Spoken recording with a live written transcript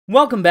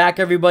Welcome back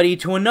everybody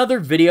to another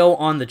video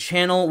on the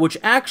channel, which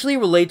actually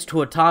relates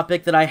to a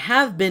topic that I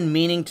have been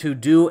meaning to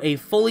do a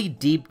fully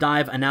deep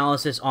dive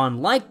analysis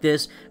on like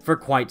this for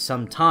quite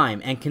some time,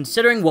 and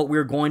considering what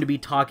we're going to be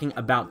talking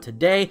about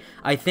today,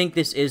 I think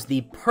this is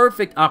the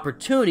perfect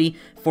opportunity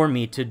for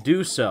me to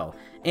do so.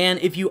 And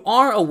if you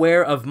are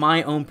aware of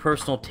my own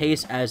personal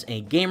taste as a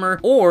gamer,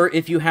 or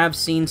if you have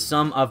seen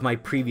some of my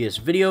previous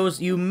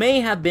videos, you may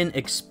have been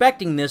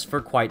expecting this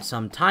for quite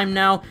some time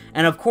now,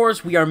 and of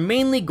course we are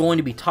mainly going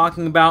to be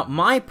talking about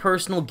my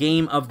personal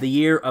game of the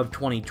year of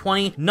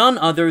 2020, none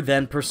other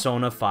than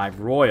Persona 5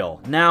 Royal.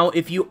 Now,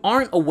 if you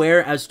aren't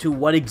aware as to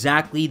what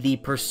exactly the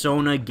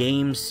Persona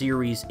game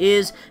series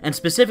is, and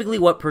specifically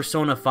what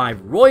Persona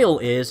 5 Royal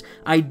is,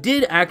 I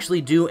did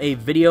actually do a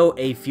video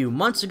a few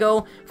months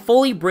ago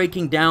fully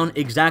breaking down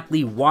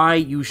exactly why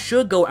you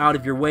should go out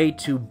of your way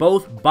to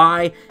both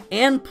buy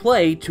and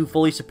play to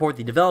fully support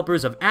the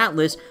developers of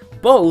Atlus,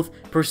 both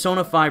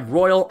Persona 5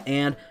 Royal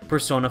and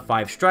Persona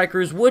 5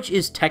 Strikers, which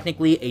is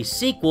technically a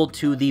sequel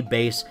to the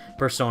base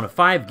Persona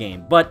 5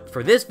 game. But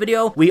for this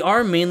video, we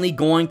are mainly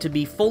going to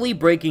be fully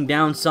breaking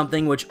down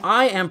something which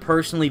I am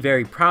personally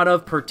very proud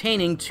of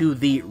pertaining to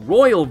the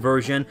Royal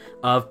version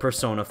of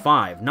Persona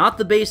 5. Not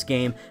the base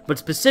game, but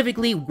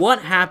specifically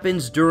what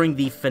happens during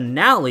the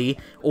finale,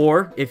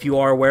 or if you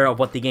are aware of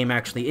what the game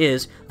actually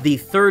is, the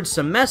third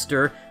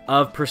semester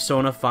of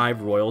Persona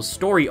 5 Royal's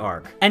story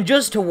arc. And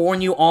just to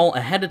warn you all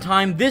ahead of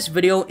time, this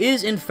video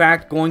is in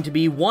fact going to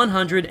be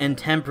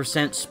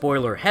 110%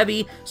 spoiler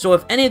heavy, so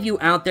if any of you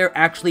out there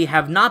actually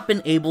have not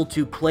been able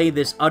to play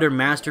this utter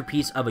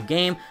masterpiece of a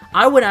game,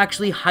 I would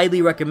actually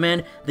highly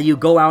recommend that you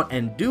go out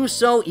and do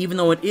so. Even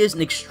though it is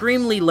an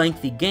extremely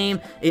lengthy game,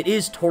 it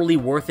is totally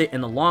worth it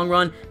in the long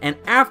run, and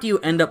after you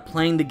end up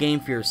playing the game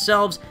for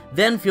yourselves,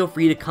 then feel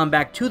free to come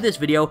back to this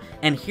video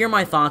and hear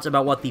my thoughts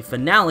about what the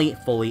finale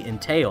fully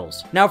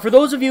entails. Now, for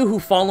those of you who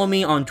follow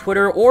me on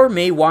Twitter or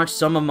may watch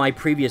some of my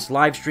previous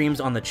live streams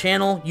on the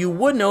channel, you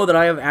would know that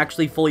I have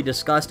actually fully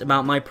discussed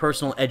about my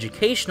personal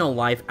educational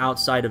life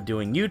outside of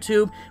doing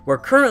YouTube, where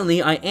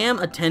currently I am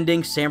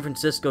attending San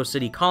Francisco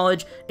City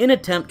College in an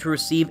attempt to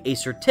receive a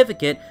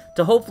certificate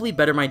to hopefully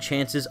better my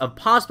chances of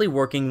possibly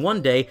working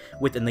one day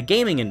within the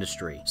gaming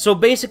industry. So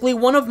basically,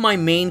 one of my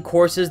main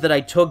courses that I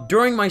took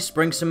during my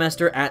spring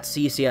semester at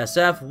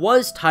CCSF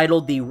was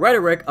titled The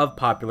Rhetoric of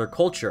Popular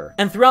Culture.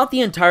 And throughout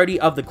the entirety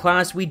of the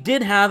class, we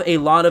did have a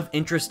lot of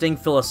interesting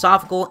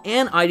philosophical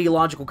and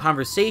ideological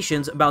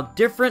conversations about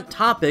different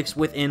topics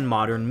within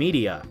modern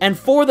media. And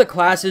for the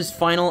class's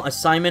final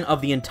assignment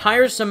of the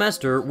entire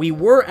semester, we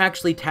were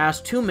actually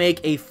tasked to make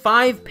a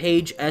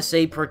 5-page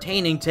essay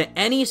pertaining to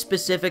any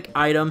specific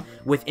item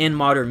within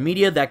modern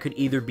media that could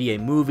either be a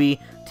movie,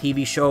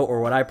 TV show,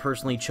 or what I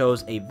personally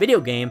chose, a video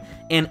game,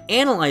 and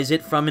analyze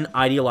it from an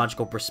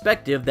ideological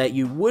perspective that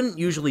you wouldn't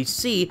usually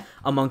see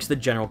amongst the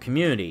general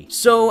community.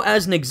 So,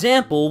 as an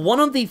example, one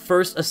of the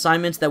first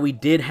assignments that we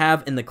did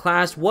have in the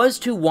class was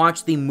to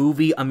watch the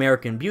movie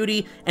American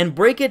Beauty and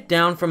break it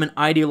down from an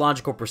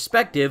ideological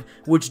perspective,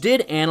 which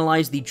did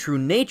analyze the true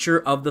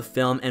nature of the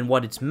film and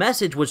what its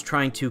message was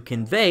trying to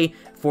convey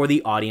for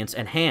the audience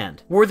at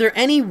hand. Were there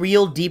any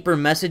real deeper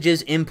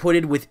messages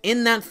inputted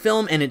within that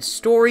film and its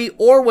story,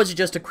 or was it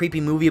just a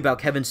creepy movie about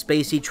Kevin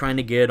Spacey trying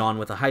to get it on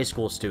with a high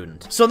school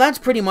student? So that's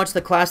pretty much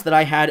the class that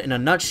I had in a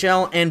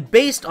nutshell, and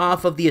based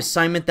off of the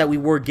assignment that we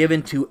were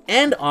given to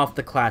end off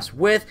the class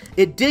with,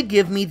 it did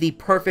give me the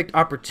perfect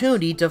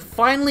opportunity to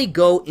finally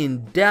go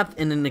in depth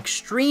in an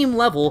extreme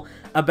level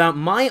about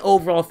my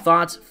overall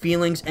thoughts,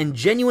 feelings, and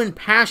genuine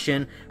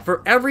passion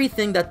for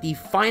everything that the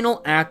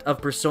final act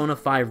of Persona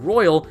 5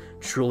 Royal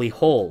truly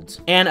holds.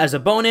 And as a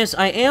bonus,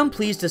 I am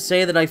pleased to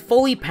say that I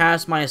fully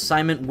passed my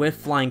assignment with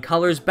flying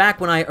colors back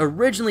when I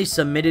originally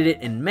submitted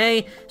it in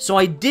May, so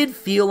I did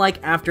feel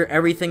like after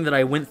everything that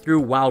I went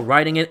through while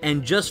writing it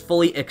and just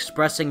fully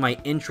expressing my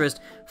interest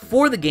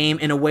for the game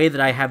in a way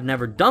that I have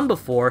never done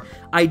before,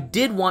 I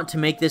did want to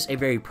make this a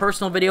very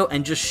personal video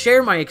and just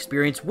share my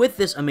experience with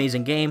this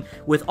amazing game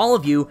with all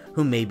of you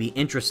who may be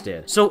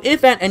interested. So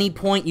if at any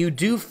point you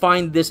do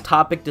find this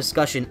topic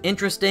discussion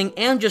interesting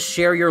and just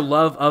share your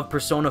love of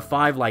Persona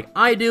 5 like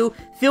I do,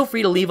 feel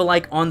free to leave a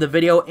like on the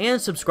video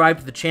and subscribe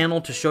to the channel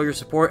to show your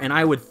support, and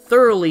I would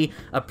thoroughly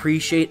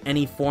appreciate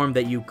any form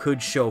that you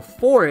could show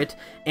for it,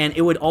 and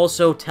it would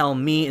also tell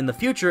me in the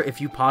future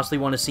if you possibly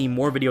want to see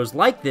more videos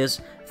like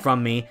this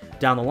from me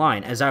down the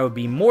line, as I would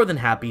be more than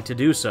happy to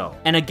do so.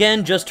 And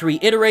again, just to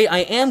reiterate, I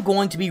am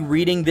going to be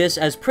reading this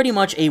as pretty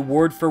much a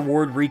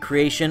word-for-word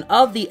recreation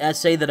of the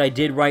essay that I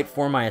did write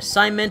for my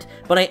assignment,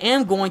 but I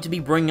am going to be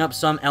bringing up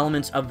some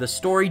elements of the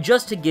story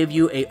just to give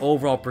you an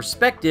overall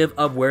perspective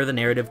of where the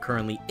narrative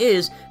currently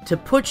is, to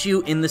put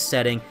you in the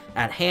setting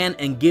at hand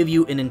and give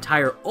you an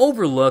entire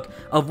overlook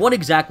of what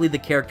exactly the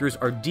characters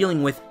are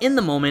dealing with in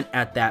the moment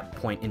at that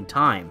point in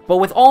time. But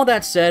with all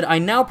that said, I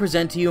now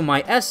present to you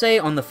my essay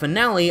on the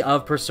finale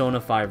of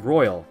Persona 5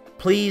 Royal.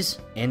 Please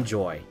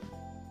enjoy.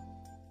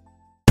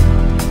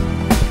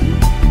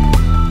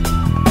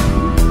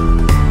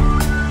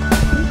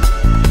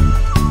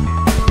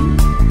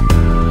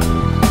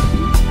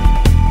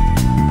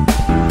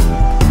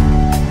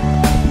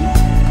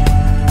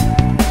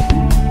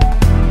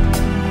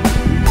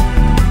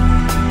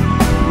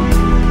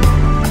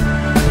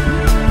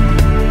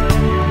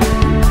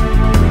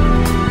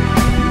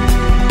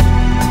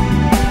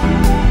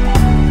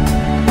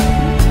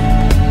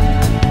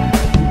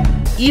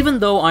 Even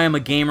though I am a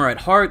gamer at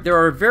heart, there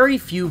are very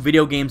few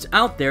video games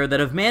out there that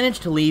have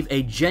managed to leave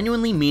a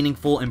genuinely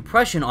meaningful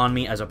impression on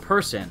me as a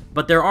person,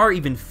 but there are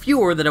even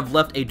fewer that have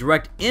left a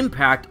direct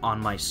impact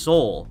on my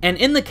soul. And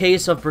in the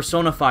case of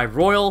Persona 5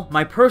 Royal,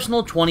 my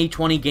personal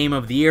 2020 Game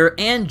of the Year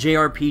and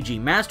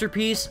JRPG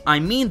masterpiece, I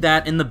mean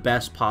that in the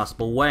best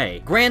possible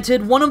way.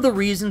 Granted, one of the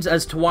reasons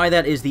as to why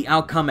that is the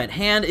outcome at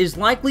hand is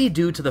likely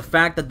due to the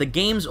fact that the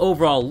game's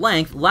overall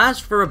length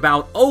lasts for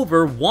about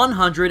over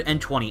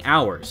 120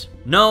 hours.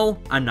 No,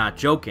 I'm not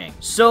joking.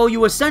 So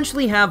you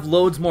essentially have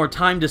loads more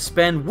time to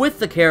spend with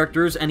the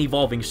characters and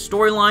evolving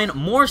storyline,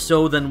 more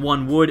so than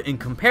one would in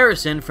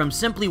comparison from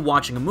simply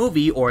watching a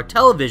movie or a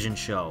television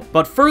show.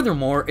 But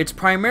furthermore, it's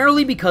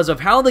primarily because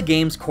of how the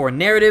game's core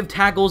narrative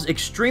tackles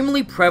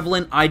extremely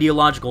prevalent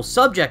ideological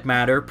subject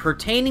matter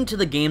pertaining to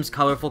the game's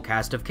colorful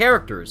cast of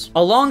characters,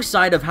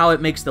 alongside of how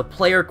it makes the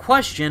player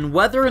question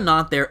whether or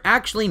not they're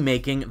actually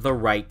making the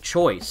right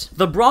choice.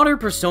 The broader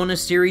Persona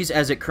series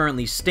as it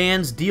currently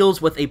stands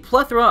deals with a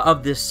plethora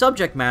of this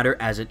subject matter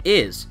as it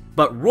is,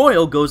 but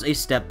Royal goes a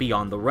step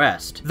beyond the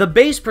rest. The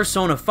base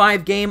Persona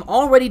 5 game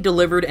already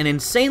delivered an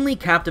insanely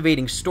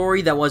captivating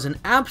story that was an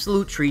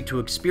absolute treat to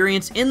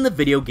experience in the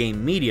video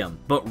game medium,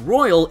 but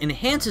Royal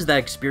enhances that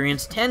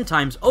experience 10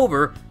 times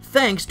over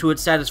thanks to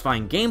its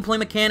satisfying gameplay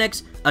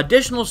mechanics,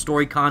 additional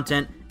story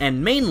content,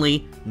 and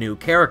mainly, new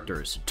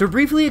characters. To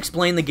briefly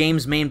explain the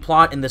game's main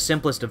plot in the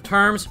simplest of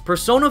terms,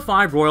 Persona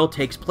 5 Royal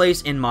takes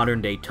place in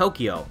modern-day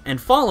Tokyo, and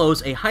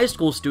follows a high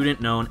school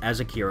student known as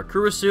Akira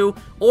Kurusu,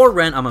 or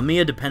Ren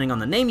Amamiya depending on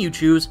the name you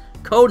choose,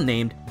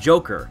 codenamed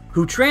Joker,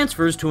 who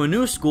transfers to a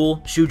new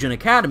school, Shujin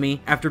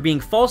Academy, after being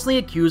falsely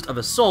accused of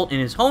assault in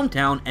his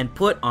hometown and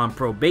put on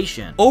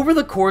probation. Over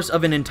the course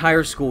of an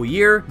entire school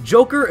year,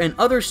 Joker and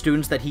other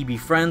students that he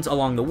befriends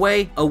along the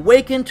way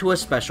awaken to a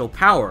special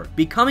power,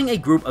 becoming a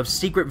group of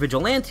secret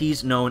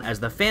vigilantes known as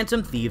the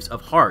Phantom Thieves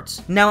of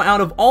Hearts. Now,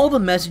 out of all the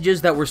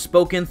messages that were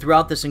spoken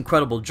throughout this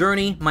incredible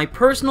journey, my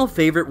personal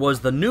favorite was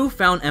the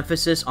newfound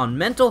emphasis on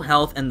mental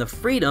health and the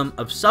freedom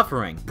of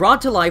suffering,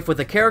 brought to life with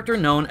a character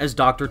known as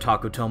Dr.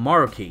 Takuto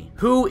Maruki,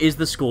 who is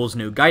the school's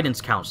new guidance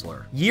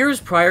counselor. Years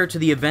prior to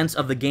the events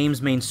of the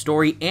game's main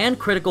story and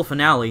critical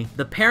finale,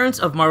 the parents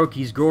of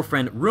Maruki's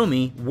girlfriend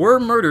Rumi were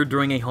murdered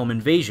during a home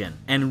invasion,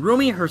 and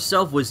Rumi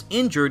herself was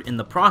injured in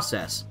the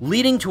process,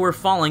 leading to her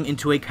falling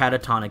into a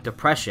catatonic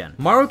depression.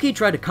 Maruki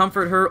tried to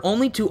comfort her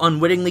only to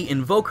unwittingly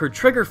invoke her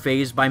trigger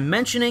phase by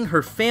mentioning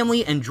her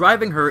family and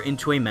driving her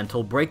into a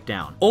mental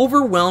breakdown.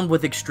 Overwhelmed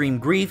with extreme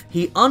grief,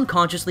 he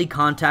unconsciously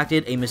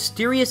contacted a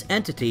mysterious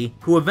entity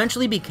who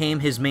eventually became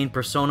his main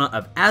persona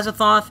of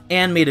Azathoth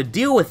and made a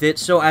deal with it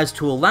so as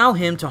to allow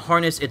him to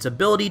harness its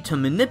ability to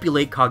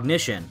manipulate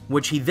cognition,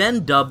 which he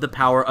then dubbed the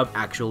power of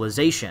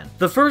actualization.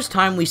 The first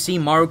time we see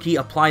Maruki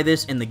apply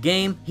this in the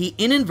game, he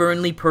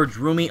inadvertently purged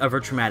Rumi of her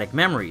traumatic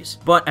memories,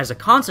 but as a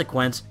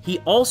consequence, he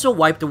also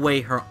wiped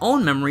away her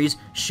own memories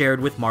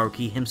shared with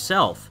Maruki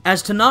himself.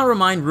 As to not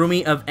remind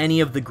Rumi of any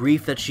of the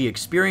grief that she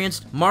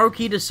experienced,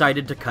 Maruki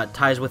decided to cut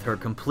ties with her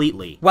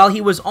completely. While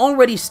he was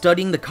already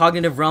studying the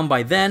cognitive realm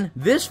by then,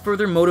 this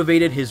further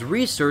motivated his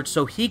research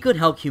so he could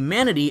help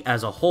humanity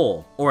as a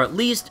whole, or at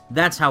least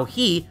that's how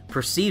he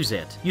perceives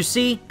it. You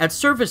see, at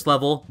surface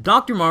level,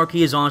 Dr.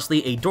 Maruki is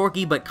honestly a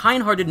dorky but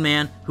kind-hearted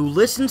man who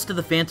listens to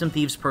the Phantom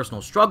Thieves'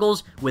 personal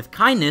struggles with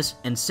kindness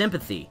and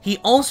sympathy. He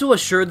also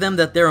assured them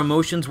that their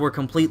emotions were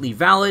completely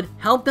valid,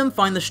 helped them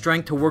find the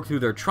strength to work through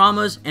their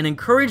traumas, and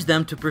encouraged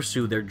them to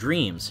pursue their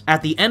dreams.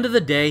 At the end of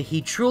the day,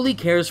 he truly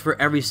cares for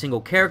every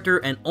single character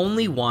and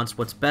only wants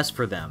what's best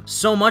for them.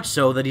 So much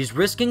so that he's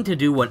risking to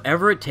do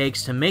whatever it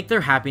takes to make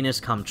their happiness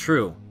come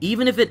true,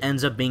 even if it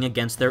ends up being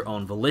against their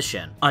own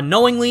volition.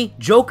 Unknowingly,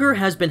 Joker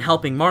has been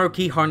helping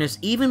Maruki harness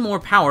even more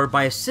power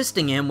by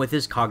assisting him with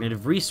his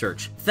cognitive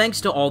research,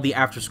 thanks to all the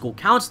after-school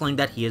counseling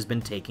that he has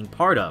been taking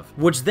part of,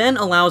 which then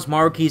allows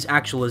Maruki's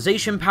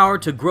actualization power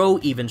to grow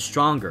even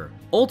stronger.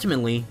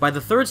 Ultimately, by the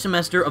third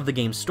semester of the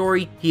game's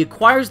story, he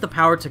acquires the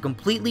power to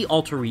completely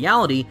alter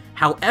reality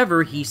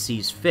however he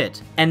sees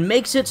fit, and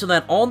makes it so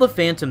that all the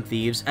Phantom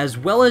Thieves, as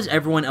well as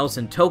everyone else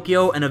in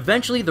Tokyo and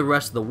eventually the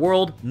rest of the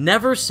world,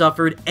 never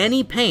suffered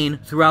any pain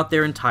throughout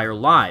their entire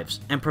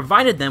lives, and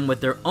provided them with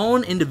their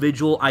own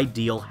individual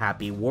ideal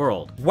happy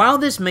world. While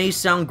this may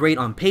sound great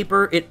on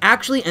paper, it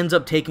actually ends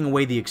up taking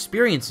away the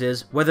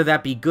experiences, whether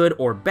that be good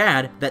or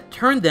bad, that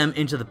turned them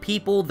into the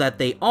people that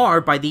they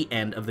are by the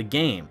end of the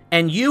game.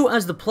 And you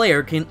as the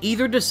player can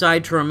either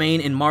decide to remain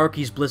in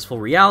Maruki's blissful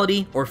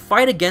reality, or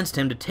fight against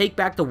him to take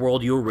back the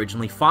world you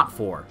originally fought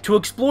for. To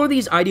explore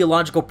these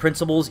ideological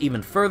principles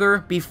even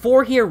further,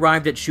 before he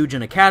arrived at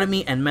Shujin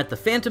Academy and met the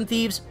Phantom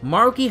Thieves,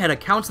 Maruki had a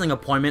counseling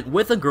appointment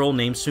with a girl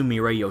named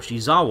Sumire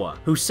Yoshizawa,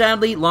 who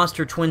sadly lost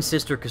her twin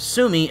sister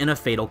Kasumi in a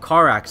fatal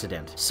car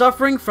accident.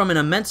 Suffering from an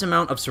immense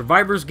amount of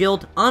survivor's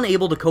guilt,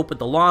 unable to cope with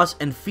the loss,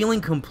 and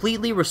feeling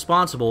completely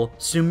responsible,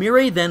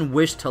 Sumire then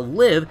wished to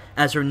live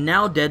as her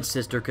now dead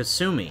sister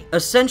Kasumi.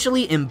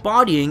 essentially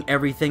embodying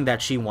everything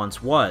that she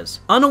once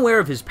was. Unaware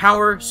of his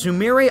power,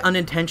 Sumire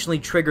unintentionally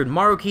triggered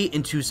Maruki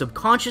into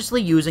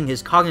subconsciously using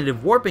his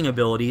cognitive warping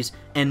abilities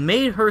and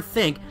made her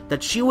think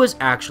that she was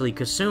actually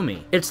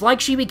Kasumi. It's like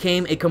she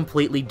became a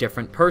completely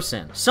different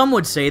person. Some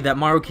would say that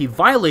Maruki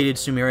violated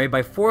Sumire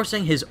by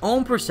forcing his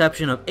own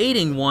perception of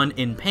aiding one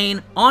in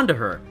pain onto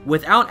her,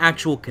 without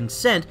actual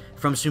consent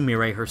from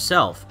Sumire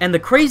herself. And the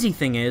crazy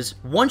thing is,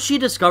 once she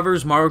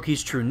discovers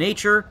Maruki's true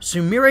nature,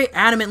 Sumire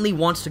adamantly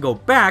wants to go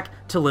back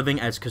to living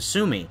as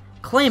Kasumi,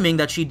 claiming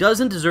that she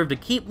doesn't deserve to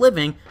keep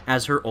living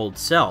as her old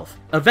self.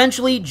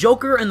 Eventually,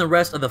 Joker and the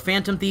rest of the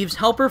Phantom Thieves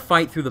help her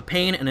fight through the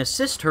pain and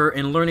assist her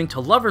in learning to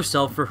love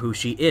herself for who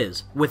she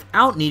is,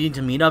 without needing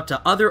to meet up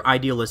to other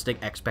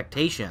idealistic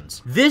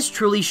expectations. This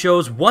truly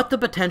shows what the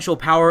potential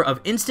power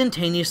of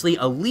instantaneously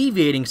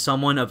alleviating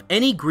someone of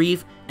any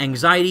grief,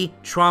 anxiety,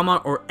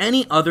 trauma, or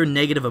any other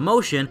negative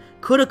emotion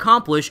could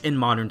accomplish in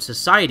modern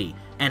society,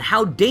 and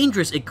how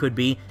dangerous it could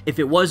be if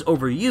it was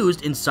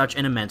overused in such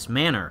an immense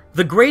manner.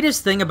 The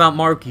greatest thing about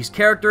Maruki's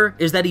character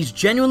is that he's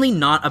genuinely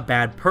not a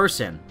bad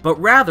person,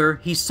 but rather,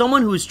 he's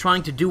someone who is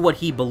trying to do what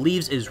he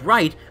believes is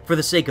right for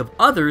the sake of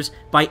others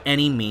by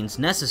any means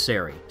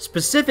necessary.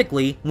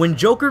 Specifically, when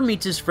Joker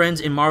meets his friends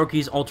in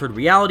Maruki's altered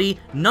reality,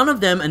 none of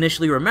them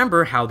initially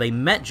remember how they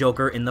met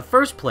Joker in the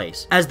first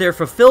place, as their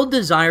fulfilled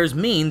desires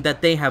mean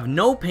that they have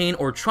no pain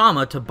or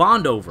trauma to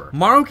bond over.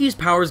 Maruki's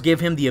powers give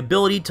him the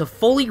ability to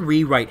fully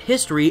rewrite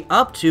history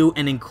up to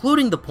and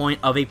including the point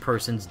of a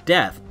person's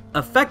death,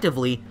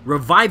 effectively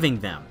reviving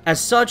them. As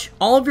such,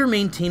 all of your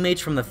main teammates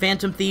from the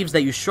Phantom Thieves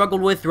that you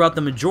struggled with throughout the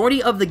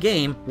majority of the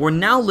game were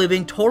now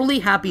living totally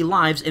happy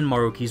lives in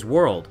Maruki's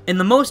world. In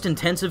the most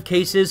intensive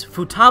cases,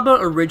 Futaba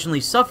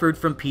originally suffered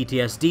from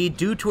PTSD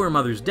due to her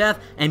mother's death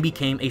and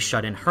became a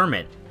shut-in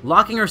hermit,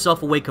 locking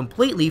herself away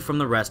completely from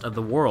the rest of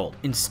the world.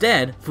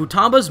 Instead,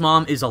 Futaba's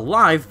mom is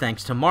alive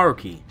thanks to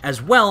Maruki,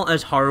 as well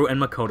as Haru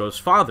and Makoto's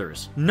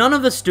fathers. None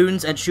of the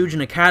students at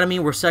Shujin Academy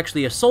were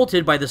sexually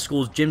assaulted by the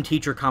school's gym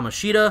teacher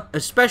Kamoshida,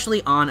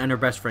 especially An and her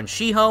best friend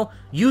Shiho.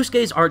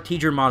 Yusuke's art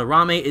teacher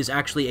Madarame is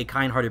actually a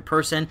kind-hearted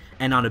person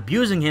and not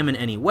abusing him in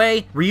any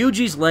way.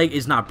 Ryuji's leg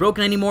is not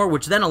broken anymore,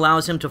 which then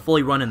allows him to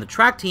fully run in the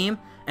track team,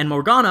 and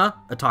Morgana,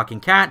 a talking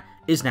cat,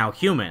 is now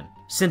human.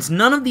 Since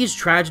none of these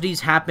tragedies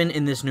happen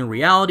in this new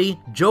reality,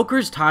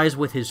 Joker's ties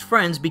with his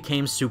friends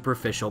became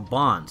superficial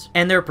bonds,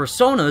 and their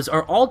personas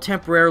are all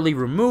temporarily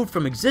removed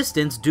from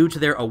existence due to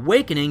their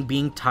awakening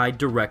being tied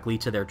directly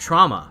to their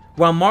trauma.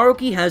 While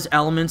Maruki has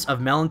elements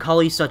of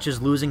melancholy such as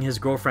losing his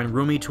girlfriend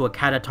Rumi to a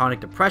catatonic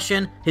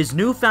depression, his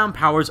newfound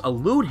powers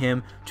elude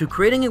him to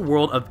creating a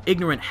world of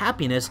ignorant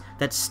happiness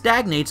that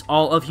stagnates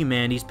all of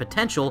humanity's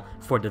potential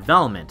for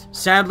development.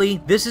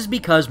 Sadly, this is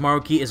because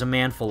Maruki is a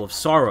man full of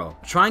sorrow,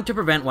 trying to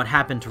prevent what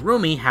happened to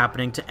Rumi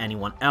happening to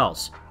anyone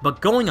else,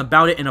 but going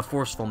about it in a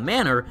forceful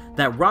manner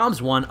that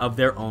robs one of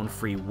their own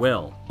free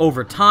will.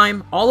 Over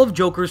time, all of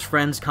Joker's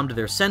friends come to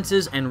their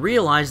senses and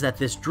realize that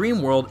this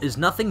dream world is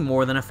nothing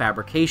more than a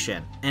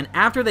fabrication, and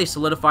after they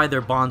solidify their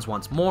bonds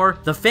once more,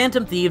 the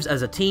Phantom Thieves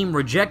as a team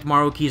reject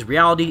Maruki's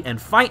reality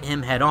and fight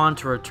him head-on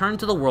to return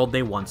to the world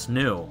they once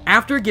knew.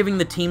 After giving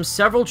the team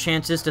several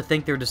chances to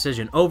think their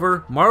decision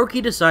over,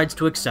 Maruki decides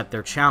to accept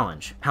their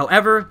challenge.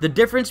 However, the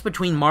difference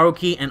between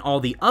Maruki and all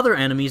the other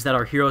enemies that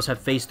our heroes have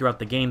faced throughout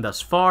the game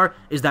thus far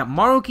is that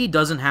Maruki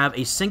doesn't have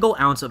a single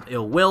ounce of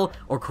ill will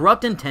or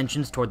corrupt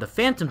intentions toward the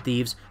Phantom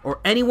Thieves or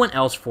anyone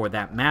else for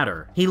that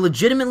matter. He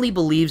legitimately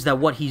believes that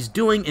what he's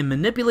doing in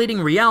manipulating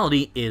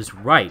reality is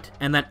right,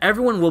 and that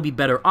everyone will be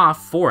better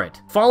off for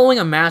it. Following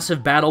a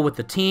massive battle with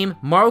the team,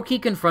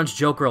 Maruki confronts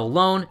Joker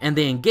alone, and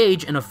they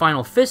engage in a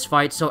final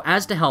fistfight so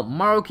as to help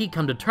Maruki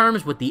come to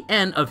terms with the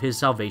end of his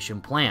salvation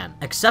plan,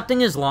 accepting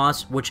his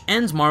loss, which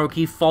ends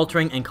Maruki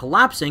faltering and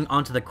collapsing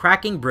onto the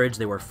cracking bridge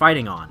they were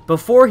fighting on.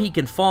 Before he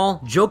can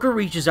fall, Joker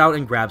reaches out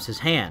and grabs his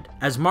hand.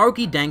 As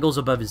Maruki dangles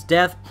above his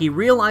death, he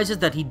realizes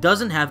that he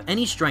doesn't have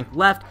any strength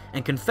left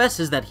and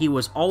confesses that he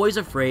was always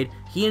afraid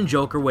he and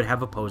Joker would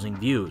have opposing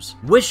views,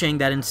 wishing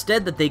that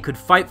instead that they could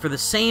fight for the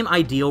same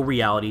ideal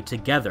reality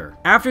together.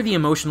 After the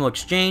emotional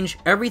exchange,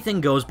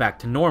 everything goes back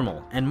to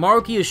normal, and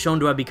Maruki is shown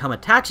to have become a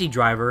taxi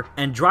driver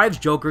and drives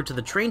Joker to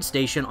the train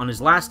station on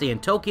his last day in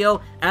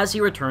Tokyo as he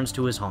returns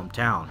to his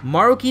hometown.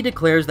 Maruki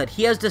declares that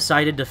he has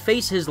decided to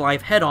face his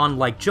life head-on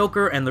like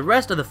Joker and the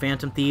rest of the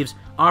Phantom Thieves,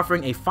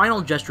 offering a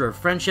final gesture of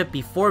friendship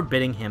before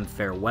bidding him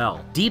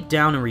farewell. Deep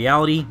down in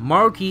reality,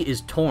 Maruki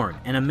is torn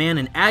and a man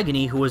in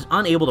agony who is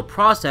unable to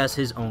process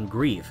his own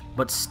grief,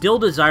 but still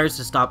desires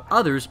to stop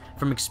others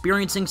from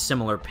experiencing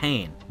similar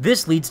pain.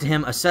 This leads to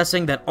him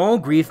assessing that all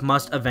grief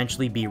must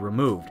eventually be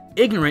removed,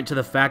 ignorant to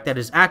the fact that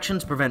his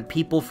actions prevent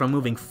people from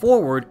moving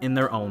forward in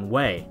their own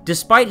way.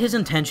 Despite his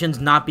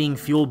intentions not being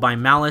fueled by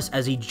malice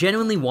as he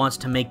genuinely wants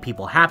to make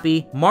people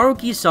happy,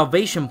 Maruki's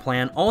salvation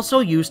plan also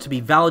used to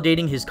be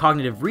validating his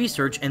cognitive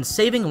research and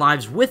saving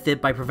lives with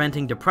it by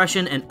preventing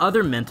depression and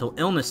other mental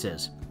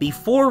illnesses.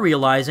 before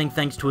realizing,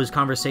 thanks to his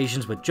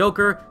conversations with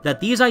Joker, that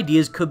these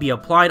ideas could be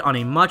applied on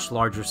a much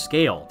larger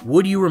scale.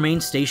 Would you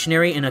remain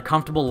stationary in a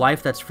comfortable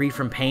life that's free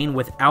from pain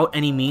without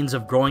any means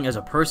of growing as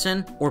a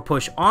person, or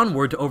push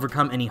onward to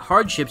overcome any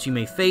hardships you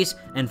may face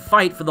and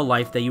fight for the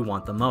life that you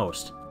want the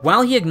most?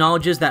 While he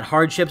acknowledges that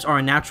hardships are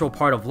a natural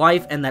part of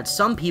life and that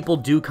some people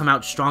do come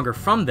out stronger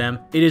from them,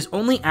 it is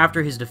only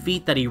after his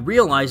defeat that he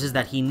realizes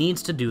that he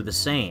needs to do the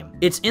same.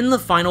 It's in the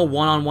final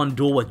one-on-one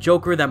duel with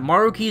Joker that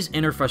Maruki's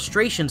inner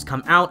frustrations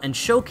come out and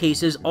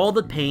showcases all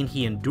the pain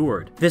he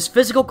endured. This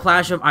physical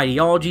clash of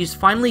ideologies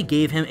finally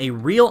gave him a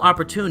real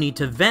opportunity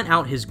to vent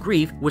out his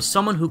grief with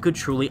someone who could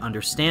truly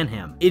understand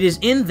him. It is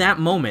in that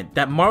moment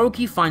that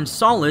Maruki finds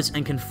solace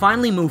and can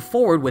finally move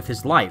forward with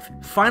his life,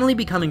 finally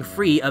becoming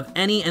free of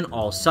any and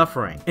all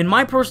suffering. In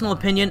my personal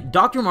opinion,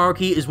 Dr.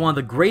 Maruki is one of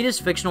the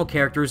greatest fictional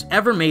characters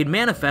ever made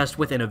manifest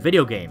within a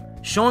video game,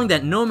 showing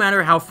that no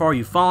matter how far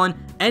you've fallen,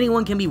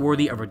 anyone can be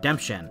worthy of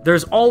redemption.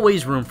 There's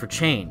always room for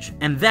change,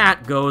 and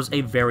that goes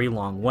a very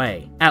long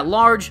way. At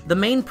large, the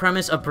main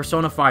premise of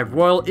Persona 5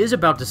 Royal is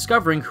about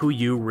discovering who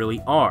you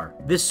really are.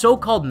 This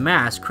so-called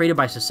mask created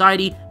by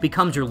society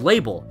becomes your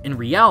label in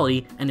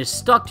reality and is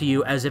stuck to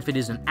you as if it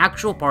is an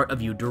actual part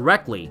of you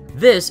directly.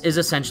 This is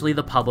essentially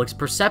the public's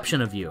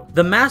perception of you.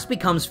 The mask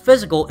becomes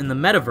physical in the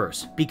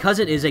metaverse because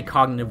it is a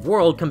cognitive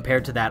world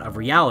compared to that of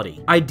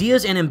reality.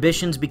 Ideas and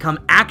ambitions become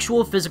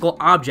actual physical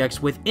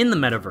objects within the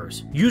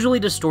metaverse, usually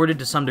distorted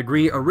to some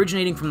degree,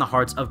 originating from the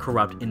hearts of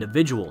corrupt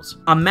individuals.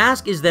 A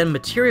mask is then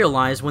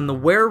materialized when the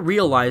wearer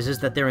realizes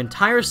that their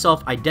entire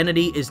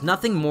self-identity is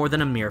nothing more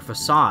than a mere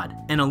facade,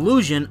 an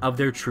illusion of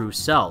their true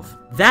self.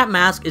 That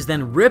mask is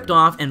then ripped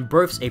off and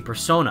births a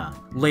persona.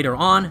 Later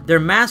on, their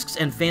masks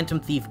and Phantom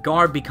Thief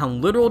garb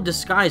become literal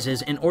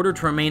disguises in order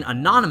to remain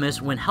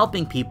anonymous when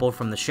helping people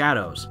from the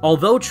shadows.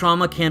 Although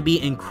trauma can be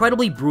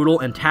incredibly brutal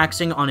and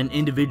taxing on an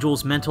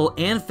individual's mental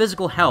and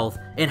physical health,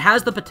 it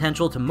has the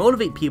potential to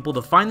motivate people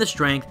to find the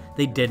strength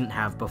they didn't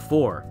have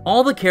before.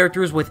 All the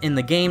characters within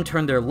the game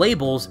turn their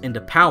labels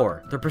into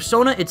power. The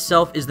persona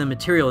itself is the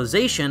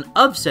materialization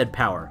of said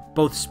power,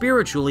 both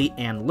spiritually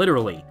and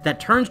literally, that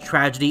turns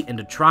tragedy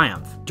into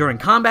triumph. During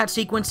combat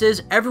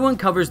sequences, everyone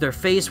covers their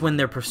face when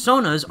their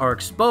personas are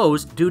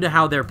exposed due to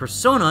how their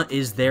persona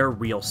is their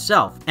real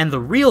self, and the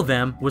real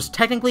them was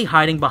technically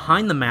hiding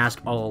behind the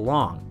mask all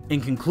along.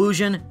 In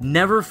conclusion,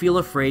 never feel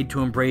afraid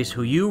to embrace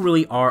who you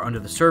really are under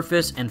the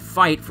surface and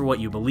fight for what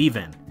you believe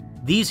in.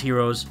 These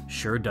heroes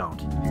sure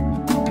don't.